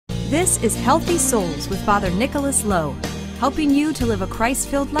This is Healthy Souls with Father Nicholas Lowe, helping you to live a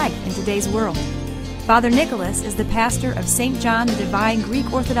Christ-filled life in today's world. Father Nicholas is the pastor of St. John the Divine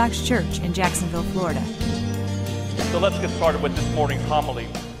Greek Orthodox Church in Jacksonville, Florida. So let's get started with this morning's homily.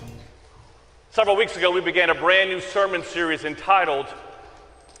 Several weeks ago, we began a brand new sermon series entitled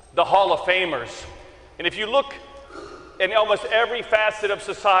The Hall of Famers. And if you look in almost every facet of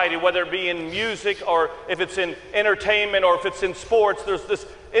society, whether it be in music or if it's in entertainment or if it's in sports, there's this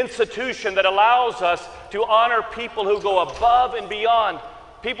institution that allows us to honor people who go above and beyond,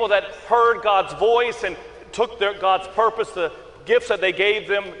 people that heard God's voice and took God's purpose, the gifts that He gave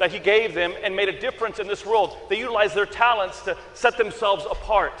them, and made a difference in this world. They utilized their talents to set themselves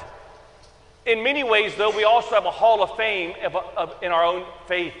apart. In many ways, though, we also have a hall of fame in our own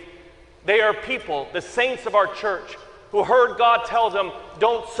faith. They are people, the saints of our church, who heard God tell them,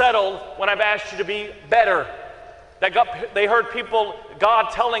 don't settle when I've asked you to be better. They heard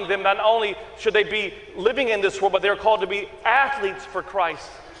God telling them not only should they be living in this world, but they're called to be athletes for Christ.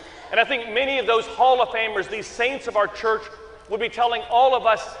 And I think many of those Hall of Famers, these saints of our church, would be telling all of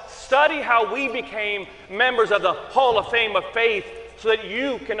us, study how we became members of the Hall of Fame of faith so that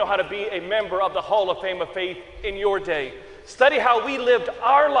you can know how to be a member of the Hall of Fame of faith in your day. Study how we lived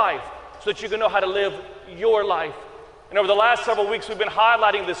our life so that you can know how to live your life. And over the last several weeks, we've been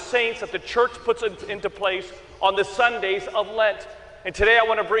highlighting the saints that the church puts into place on the Sundays of Lent. And today I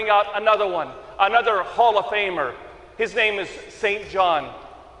want to bring out another one, another Hall of Famer. His name is St. John.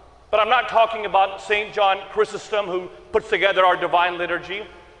 But I'm not talking about St. John Chrysostom, who puts together our divine liturgy.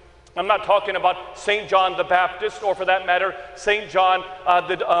 I'm not talking about St. John the Baptist, or for that matter, St. John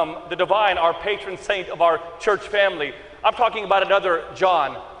the Divine, our patron saint of our church family. I'm talking about another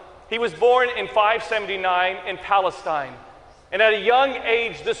John. He was born in 579 in Palestine. And at a young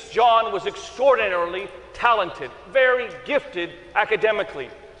age, this John was extraordinarily talented, very gifted academically.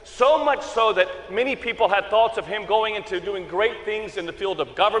 So much so that many people had thoughts of him going into doing great things in the field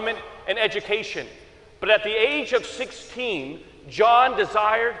of government and education. But at the age of 16, John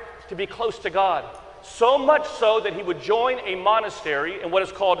desired to be close to God. So much so that he would join a monastery in what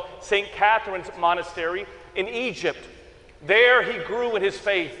is called St. Catherine's Monastery in Egypt. There he grew in his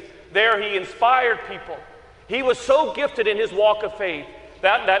faith. There he inspired people. He was so gifted in his walk of faith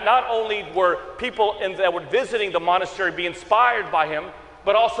that not only were people that were visiting the monastery be inspired by him,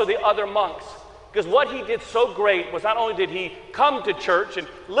 but also the other monks. Because what he did so great was not only did he come to church and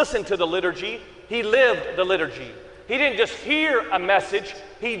listen to the liturgy, he lived the liturgy. He didn't just hear a message,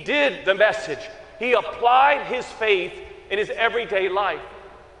 he did the message. He applied his faith in his everyday life.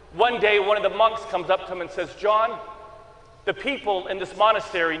 One day, one of the monks comes up to him and says, John, the people in this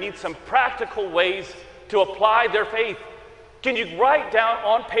monastery need some practical ways to apply their faith. Can you write down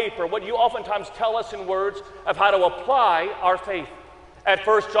on paper what you oftentimes tell us in words of how to apply our faith? At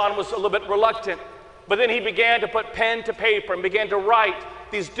first, John was a little bit reluctant, but then he began to put pen to paper and began to write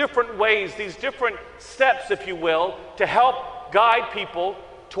these different ways, these different steps, if you will, to help guide people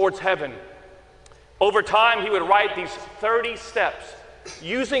towards heaven. Over time, he would write these 30 steps,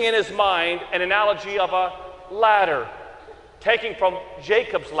 using in his mind an analogy of a ladder, taking from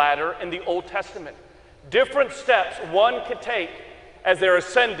Jacob's ladder in the Old Testament. Different steps one could take as they're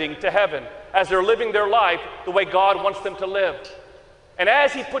ascending to heaven, as they're living their life the way God wants them to live. And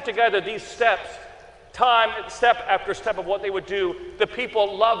as he put together these steps, step after step of what they would do, the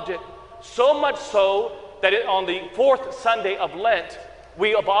people loved it. So much so that on the fourth Sunday of Lent,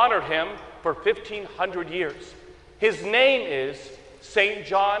 we have honored him for 1,500 years. His name is St.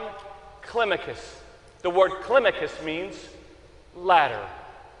 John Climacus. The word Climacus means ladder.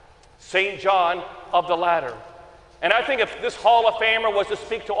 St. John of the ladder. And I think if this Hall of Famer was to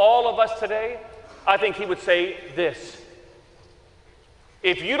speak to all of us today, I think he would say this.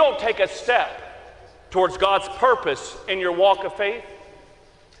 If you don't take a step towards God's purpose in your walk of faith,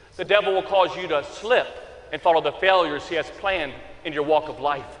 the devil will cause you to slip and follow the failures he has planned in your walk of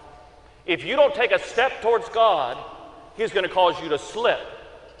life. If you don't take a step towards God, he's going to cause you to slip.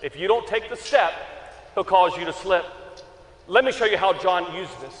 If you don't take the step, he'll cause you to slip. Let me show you how John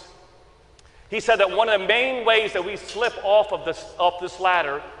used this. He said that one of the main ways that we slip off this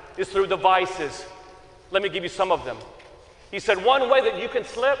ladder is through the vices. Let me give you some of them. He said one way that you can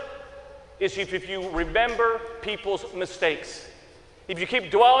slip is if you remember people's mistakes. If you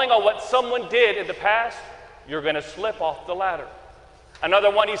keep dwelling on what someone did in the past, you're going to slip off the ladder. Another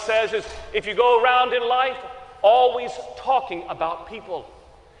one he says is if you go around in life always talking about people.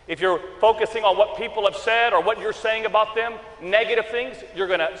 If you're focusing on what people have said or what you're saying about them, negative things, you're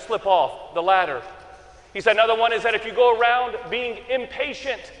going to slip off the ladder. He said another one is that if you go around being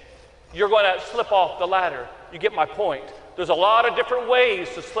impatient, you're going to slip off the ladder. You get my point. There's a lot of different ways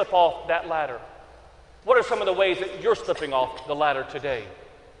to slip off that ladder. What are some of the ways that you're slipping off the ladder today?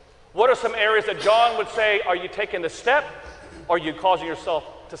 What are some areas that John would say, are you taking the step or are you causing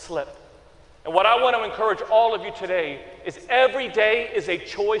yourself to slip? And what I want to encourage all of you today is every day is a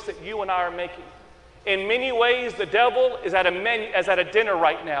choice that you and I are making. In many ways, the devil is at a dinner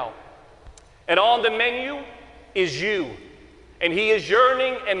right now. And on the menu is you. And he is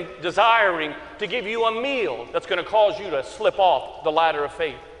yearning and desiring to give you a meal that's going to cause you to slip off the ladder of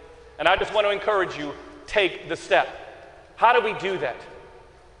faith. And I just want to encourage you, take the step. How do we do that?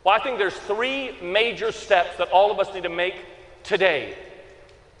 Well, I think there's 3 major steps that all of us need to make today.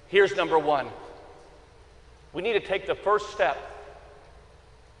 Here's number 1. We need to take the first step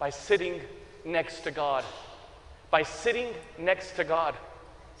by sitting next to God. By sitting next to God.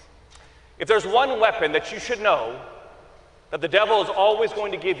 If there's one weapon that you should know that the devil is always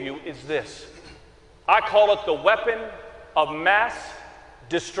going to give you, is this. I call it the weapon of mass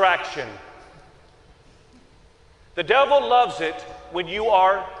distraction. The devil loves it when you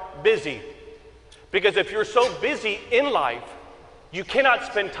are busy. Because if you're so busy in life, you cannot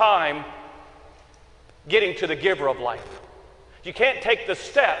spend time getting to the giver of life. You can't take the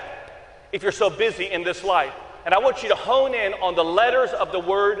step if you're so busy in this life. And I want you to hone in on the letters of the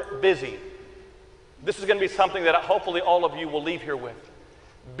word busy. This is going to be something that hopefully all of you will leave here with.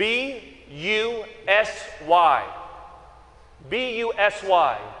 B-U-S-Y.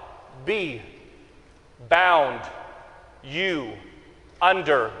 B-U-S-Y. B. Bound. U.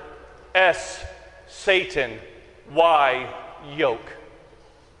 Under. S. Satan. Y. Yoke.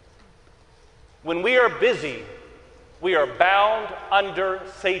 When we are busy, we are bound under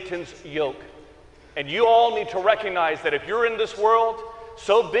Satan's yoke. And you all need to recognize that if you're in this world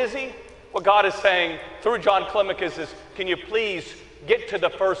so busy, what God is saying through John Climacus is, can you please get to the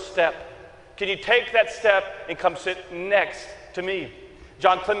first step? Can you take that step and come sit next to me?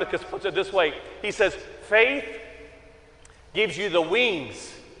 John Climacus puts it this way. He says, faith gives you the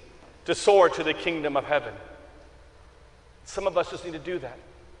wings to soar to the kingdom of heaven. Some of us just need to do that.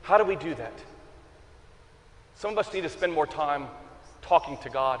 How do we do that? Some of us need to spend more time talking to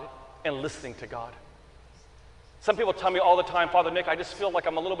God and listening to God. Some people tell me all the time, Father Nick, I just feel like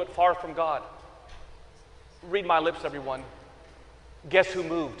I'm a little bit far from God. Read my lips, everyone. Guess who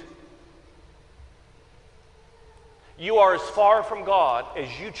moved? You are as far from God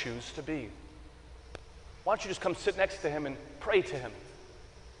as you choose to be. Why don't you just come sit next to him and pray to him?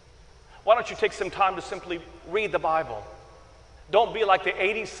 Why don't you take some time to simply read the Bible? Don't be like the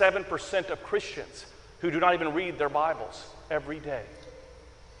 87% of Christians who do not even read their Bibles every day.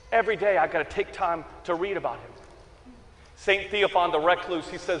 Every day I've got to take time to read about him. St. Theophan the Recluse,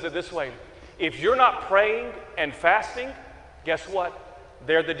 he says it this way. If you're not praying and fasting, guess what?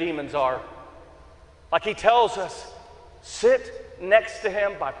 There the demons are. Like he tells us, sit next to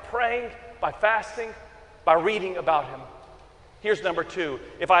him by praying, by fasting, by reading about him. Here's number 2.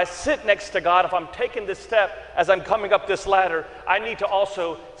 If I sit next to God, if I'm taking this step as I'm coming up this ladder, I need to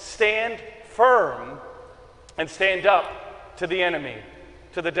also stand firm and stand up to the enemy,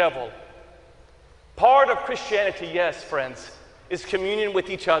 to the devil. Part of Christianity, yes, friends, is communion with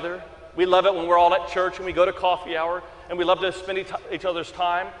each other. We love it when we're all at church and we go to coffee hour and we love to spend each other's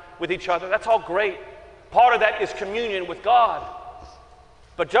time with each other. That's all great. Part of that is communion with God.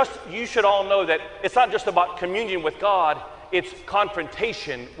 But you should all know that it's not just about communion with God, it's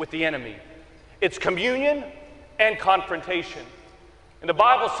confrontation with the enemy. It's communion and confrontation. And the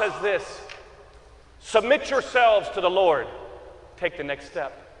Bible says this, submit yourselves to the Lord. Take the next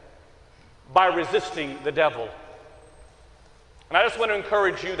step by resisting the devil. And I just want to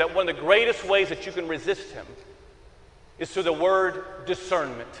encourage you that one of the greatest ways that you can resist him is through the word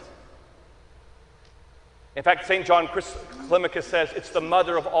discernment. In fact, St. John Climacus says it's the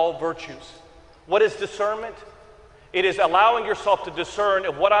mother of all virtues. What is discernment? It is allowing yourself to discern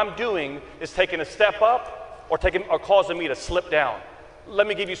if what I'm doing is taking a step up or causing me to slip down. Let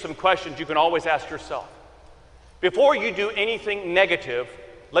me give you some questions you can always ask yourself. Before you do anything negative,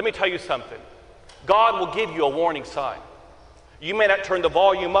 let me tell you something. God will give you a warning sign. You may not turn the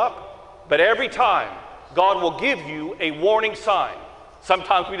volume up, but every time God will give you a warning sign.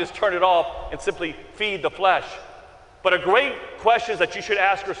 Sometimes we just turn it off and simply feed the flesh. But a great question that you should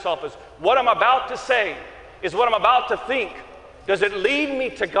ask yourself is, what I'm about to say, is what I'm about to think, does it lead me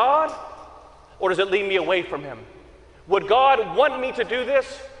to God or does it lead me away from him? Would God want me to do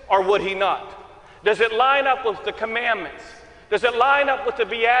this or would he not? Does it line up with the commandments? Does it line up with the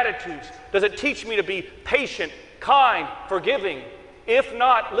Beatitudes? Does it teach me to be patient, kind, forgiving? If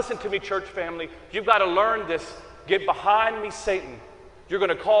not, listen to me, church family, you've got to learn this. Get behind me, Satan. you're going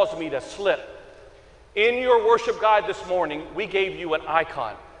to cause me to slip. In your worship guide this morning, we gave you an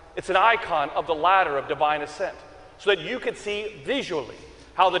icon. It's an icon of the ladder of divine ascent, so that you could see visually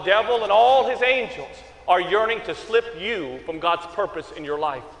how the devil and all his angels are yearning to slip you from God's purpose in your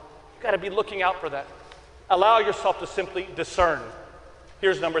life. You've got to be looking out for that. Allow yourself to simply discern.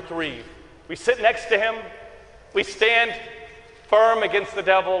 Here's number 3. We sit next to him. We stand firm against the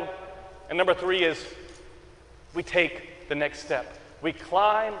devil. And number 3 is we take the next step. We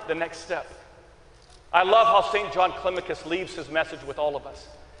climb the next step. I love how St. John Climacus leaves his message with all of us.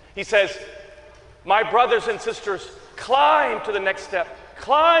 He says, my brothers and sisters, climb to the next step.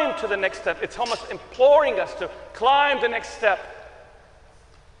 Climb to the next step. It's almost imploring us to climb the next step.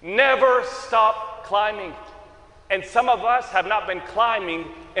 Never stop climbing. And some of us have not been climbing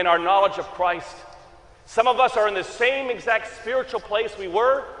in our knowledge of Christ. Some of us are in the same exact spiritual place we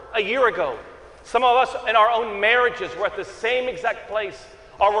were a year ago. Some of us in our own marriages, we're at the same exact place.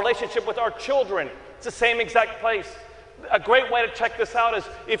 Our relationship with our children, it's the same exact place. A great way to check this out is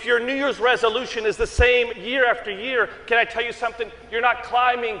if your New Year's resolution is the same year after year, can I tell you something? You're not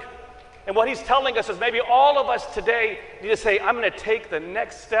climbing. And what he's telling us is maybe all of us today need to say, I'm going to take the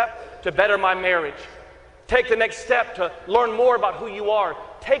next step to better my marriage. Take the next step to learn more about who you are.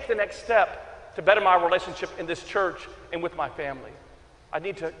 Take the next step to better my relationship in this church and with my family. I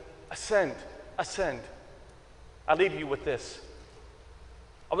need to ascend. I leave you with this.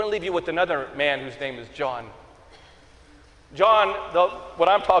 I'm going to leave you with another man whose name is John. John, what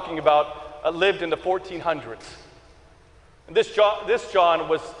I'm talking about, lived in the 1400s. And this John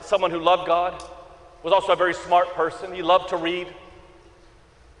was someone who loved God, was also a very smart person. He loved to read.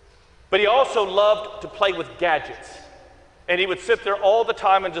 But he also loved to play with gadgets. And he would sit there all the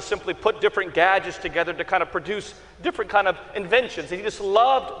time and just simply put different gadgets together to kind of produce different kind of inventions. And he just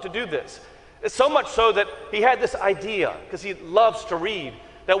loved to do this. It's so much so that he had this idea, because he loves to read,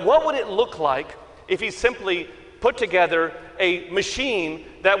 that what would it look like if he simply put together a machine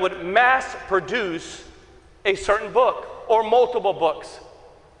that would mass produce a certain book or multiple books.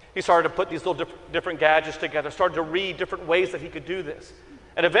 He started to put these little different gadgets together, started to read different ways that he could do this.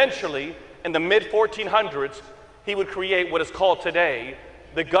 And eventually, in the mid-1400s, he would create what is called today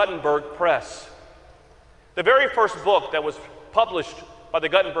the Gutenberg Press. The very first book that was published by the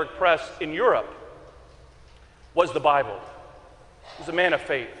Gutenberg Press in Europe was the Bible. He was a man of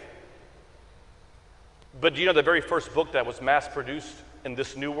faith. But do you know the very first book that was mass-produced in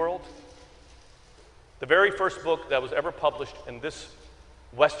this new world? The very first book that was ever published in this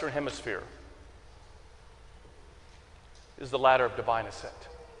Western Hemisphere is The Ladder of Divine Ascent.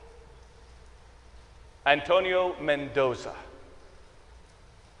 Antonio Mendoza,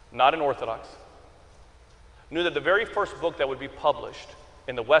 not an Orthodox, knew that the very first book that would be published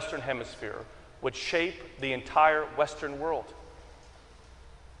in the Western Hemisphere would shape the entire Western world.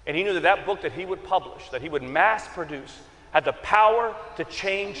 And he knew that that book that he would publish, that he would mass produce, had the power to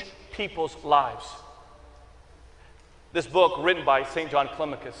change people's lives. This book, written by St. John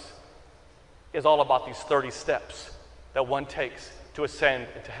Climacus, is all about these 30 steps that one takes to ascend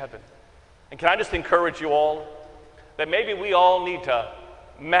into heaven. And can I just encourage you all that maybe we all need to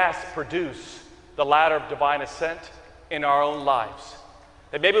mass produce the ladder of divine ascent in our own lives.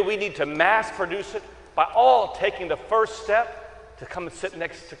 That maybe we need to mass produce it by all taking the first step to come and sit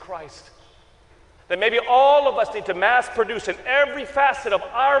next to Christ. That maybe all of us need to mass produce in every facet of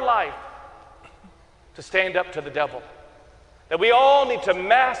our life to stand up to the devil. That we all need to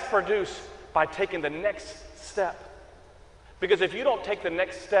mass produce by taking the next step. Because if you don't take the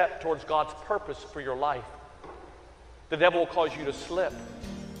next step towards God's purpose for your life, the devil will cause you to slip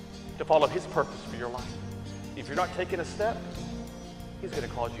to follow his purpose for your life. If you're not taking a step, he's going to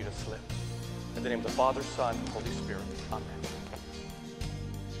cause you to slip. In the name of the Father, Son, and Holy Spirit. Amen.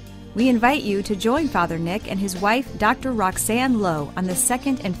 We invite you to join Father Nick and his wife, Dr. Roxanne Lowe, on the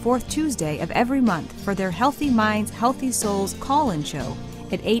 2nd and 4th Tuesday of every month for their Healthy Minds, Healthy Souls call-in show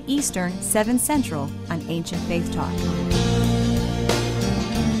at 8 Eastern, 7 Central on Ancient Faith Talk.